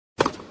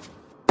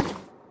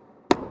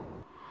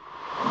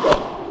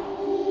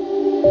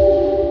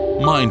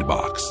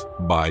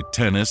Mindbox by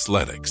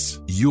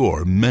Tennisletics,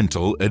 your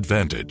mental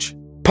advantage.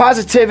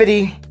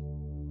 Positivity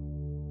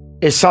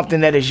is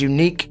something that is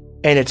unique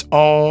in its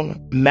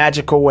own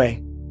magical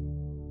way.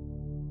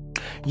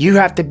 You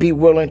have to be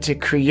willing to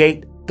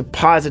create the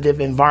positive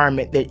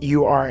environment that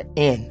you are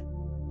in.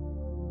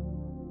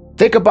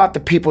 Think about the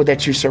people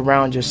that you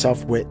surround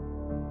yourself with.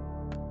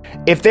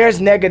 If there's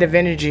negative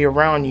energy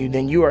around you,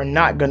 then you are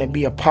not going to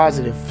be a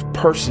positive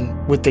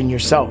person within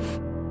yourself.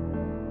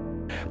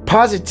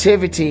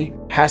 Positivity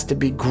has to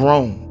be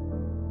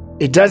grown.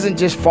 It doesn't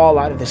just fall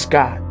out of the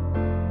sky.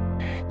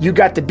 You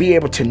got to be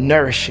able to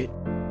nourish it.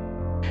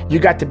 You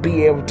got to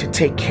be able to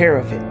take care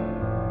of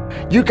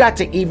it. You got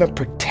to even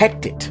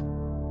protect it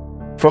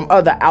from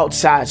other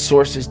outside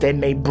sources that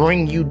may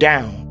bring you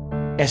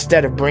down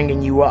instead of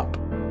bringing you up.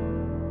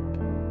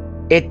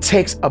 It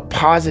takes a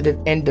positive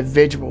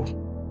individual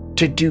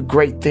to do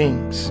great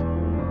things.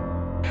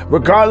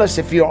 Regardless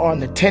if you're on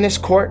the tennis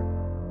court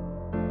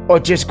or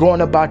just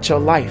going about your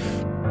life.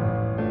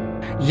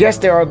 Yes,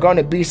 there are going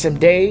to be some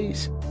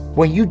days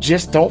when you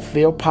just don't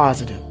feel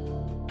positive.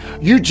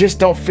 You just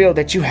don't feel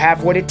that you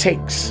have what it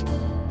takes.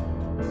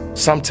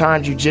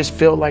 Sometimes you just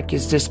feel like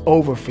it's just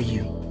over for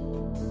you.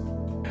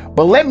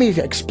 But let me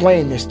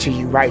explain this to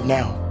you right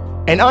now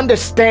and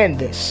understand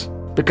this,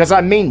 because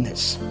I mean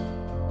this.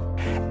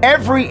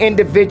 Every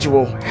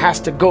individual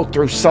has to go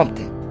through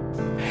something.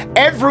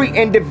 Every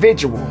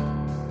individual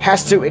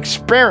has to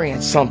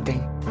experience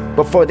something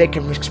before they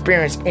can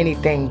experience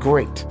anything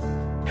great.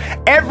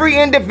 Every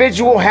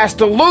individual has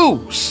to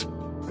lose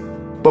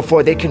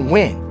before they can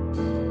win.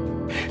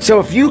 So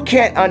if you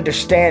can't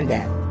understand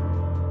that,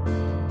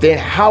 then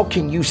how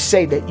can you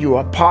say that you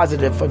are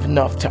positive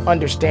enough to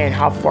understand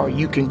how far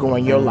you can go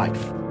in your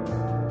life?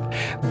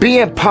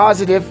 Being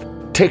positive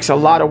takes a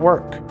lot of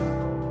work.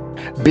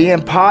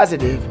 Being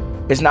positive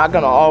is not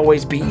going to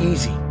always be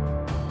easy.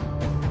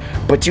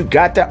 But you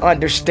got to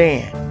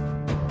understand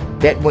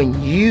that when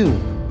you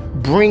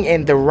bring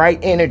in the right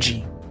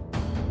energy,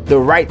 the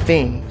right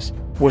things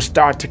will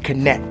start to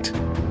connect.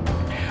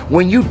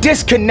 When you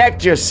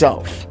disconnect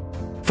yourself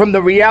from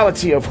the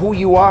reality of who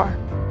you are,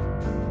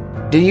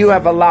 then you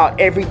have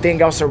allowed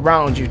everything else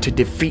around you to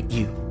defeat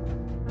you.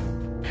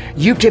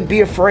 You can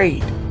be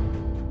afraid.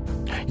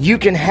 You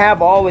can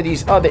have all of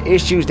these other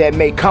issues that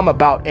may come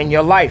about in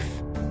your life.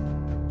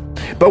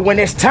 But when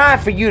it's time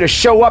for you to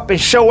show up and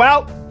show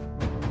out,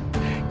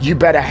 you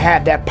better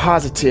have that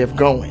positive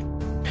going.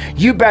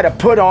 You better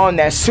put on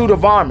that suit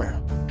of armor.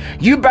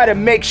 You better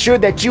make sure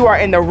that you are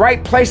in the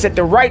right place at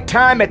the right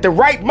time at the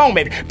right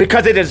moment,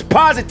 because it is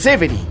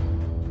positivity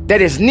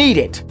that is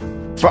needed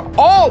for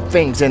all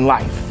things in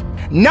life,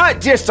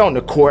 not just on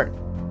the court,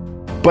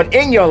 but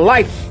in your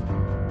life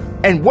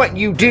and what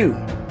you do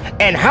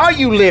and how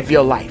you live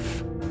your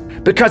life.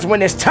 Because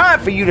when it's time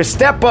for you to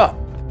step up,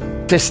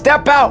 to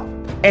step out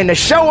and to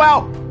show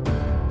out,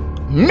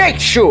 make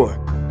sure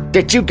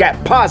that you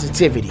got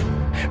positivity.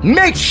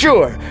 Make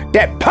sure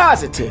that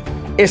positive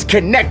is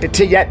connected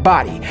to that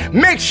body.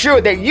 Make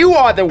sure that you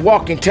are the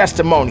walking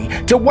testimony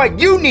to what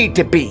you need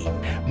to be.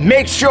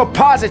 Make sure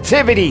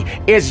positivity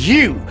is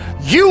you.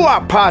 You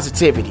are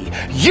positivity.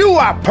 You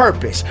are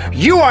purpose.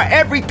 You are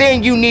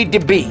everything you need to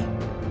be.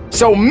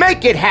 So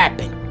make it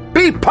happen.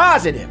 Be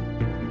positive.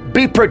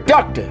 Be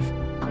productive.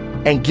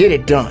 And get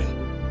it done.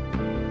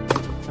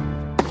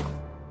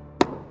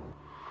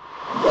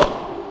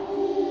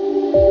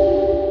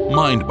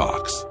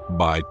 Mindbox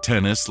by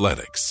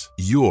Tennisletics,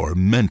 your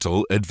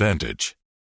mental advantage.